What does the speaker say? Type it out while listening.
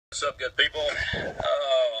What's up, good people? Out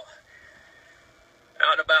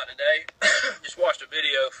and about today. Just watched a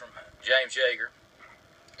video from James Yeager.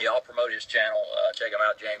 Y'all promote his channel. Check him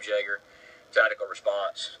out, James Yeager, Tactical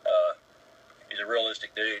Response. He's a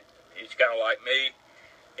realistic dude. He's kind of like me,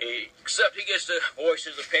 except he gets to voice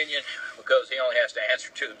his opinion because he only has to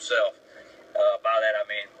answer to himself. By that I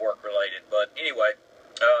mean work-related. But anyway,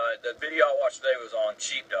 the video I watched today was on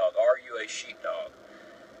Sheepdog. Are you a sheepdog?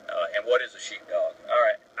 And what is a sheepdog? All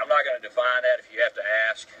right, I'm not going to define that. If you have to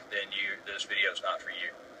ask, then this video is not for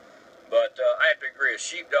you. But I have to agree, a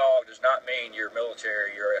sheepdog does not mean you're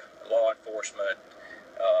military, you're a law enforcement,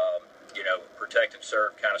 protect and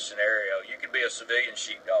serve kind of scenario. You can be a civilian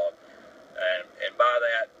sheepdog. And by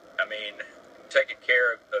that, I mean taking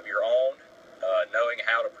care of your own, knowing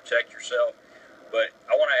how to protect yourself. But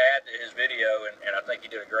I want to add to his video, and I think he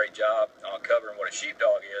did a great job on covering what a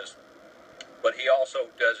sheepdog is. But he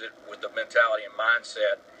also does it with the mentality and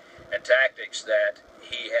mindset and tactics that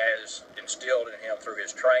he has instilled in him through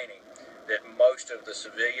his training, that most of the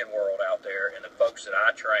civilian world out there and the folks that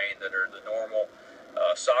I train that are the normal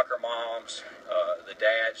soccer moms, the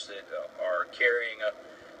dads that are carrying a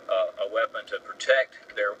weapon to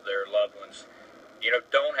protect their loved ones,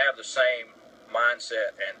 don't have the same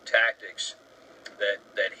mindset and tactics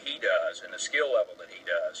that he does and the skill level that he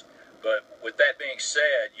does. But with that being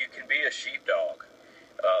said, you can be a sheepdog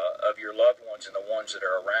of your loved ones and the ones that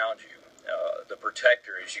are around you, the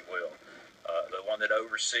protector, as you will, the one that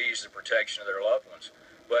oversees the protection of their loved ones.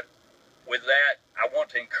 But with that, I want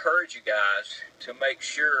to encourage you guys to make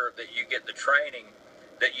sure that you get the training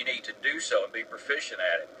that you need to do so and be proficient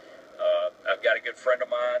at it. I've got a good friend of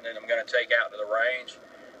mine that I'm going to take out to the range,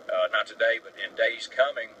 not today, but in days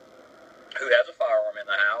coming, who has a firearm in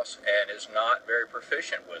the house and is not very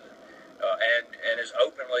proficient with it. And has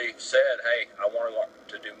openly said, hey, I want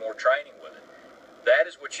to do more training with it. That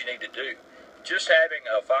is what you need to do. Just having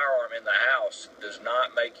a firearm in the house does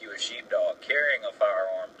not make you a sheepdog. Carrying a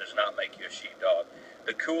firearm does not make you a sheepdog.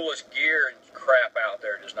 The coolest gear and crap out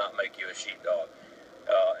there does not make you a sheepdog.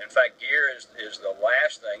 In fact, gear is the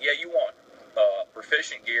last thing. Yeah, you want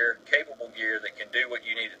proficient gear, capable gear that can do what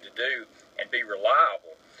you need it to do and be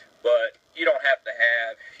reliable. But you don't have to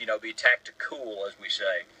have, be tactical, as we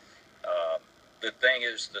say. The thing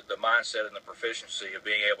is that the mindset and the proficiency of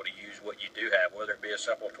being able to use what you do have, whether it be a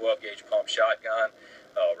simple 12-gauge pump shotgun,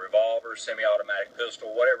 revolver, semi-automatic pistol,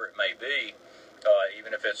 whatever it may be,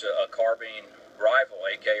 even if it's a carbine rifle,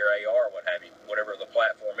 AK or AR, what have you, whatever the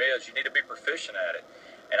platform is, you need to be proficient at it.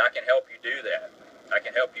 And I can help you do that. I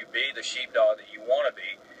can help you be the sheepdog that you want to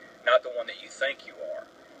be, not the one that you think you are.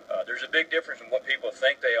 There's a big difference in what people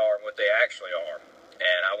think they are and what they actually are.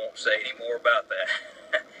 And I won't say any more about that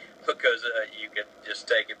because you can just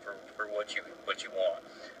take it for what you want.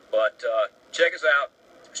 But check us out,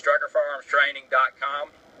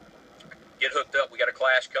 strikerfirearmstraining.com. Get hooked up. We got a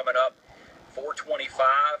class coming up,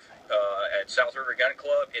 425 at South River Gun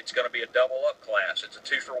Club. It's going to be a double-up class. It's a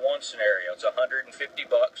 2-for-1 scenario. It's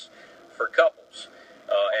 $150 for couples.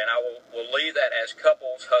 And I will leave that as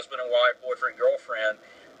couples, husband and wife, boyfriend, girlfriend,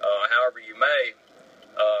 however you may,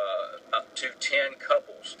 up to 10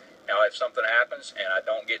 couples. Now, if something happens and I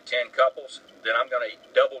don't get 10 couples, then I'm going to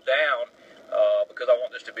double down because I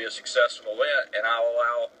want this to be a successful event, and I'll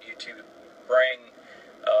allow you to bring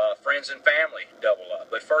friends and family double up.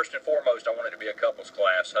 But first and foremost, I want it to be a couples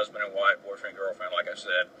class, husband and wife, boyfriend, girlfriend, like I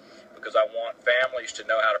said, because I want families to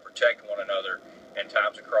know how to protect one another in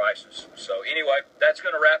times of crisis. So anyway, that's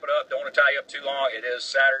going to wrap it up. Don't want to tie you up too long. It is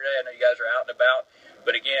Saturday. I know you guys are out and about.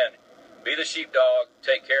 But again, be the sheepdog,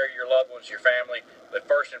 take care of your loved ones, your family, but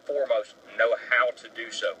first and foremost, know how to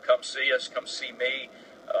do so. Come see us, come see me.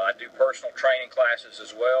 I do personal training classes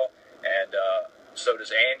as well, and so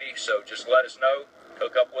does Andy, so just let us know,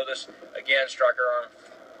 hook up with us. Again,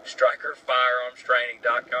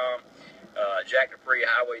 strikerfirearmstraining.com, Jack Dupree,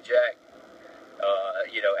 Highway Jack,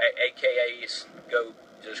 AKAs go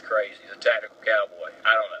just crazy, the tactical cowboy,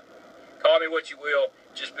 I don't know. Call me what you will,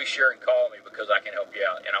 just be sure and call me because I can help you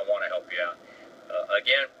out, and I want to help you out.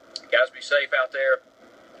 Again, guys, be safe out there,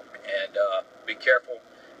 and be careful.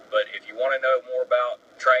 But if you want to know more about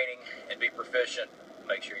training and be proficient,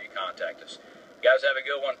 make sure you contact us. Guys, have a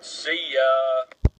good one. See ya.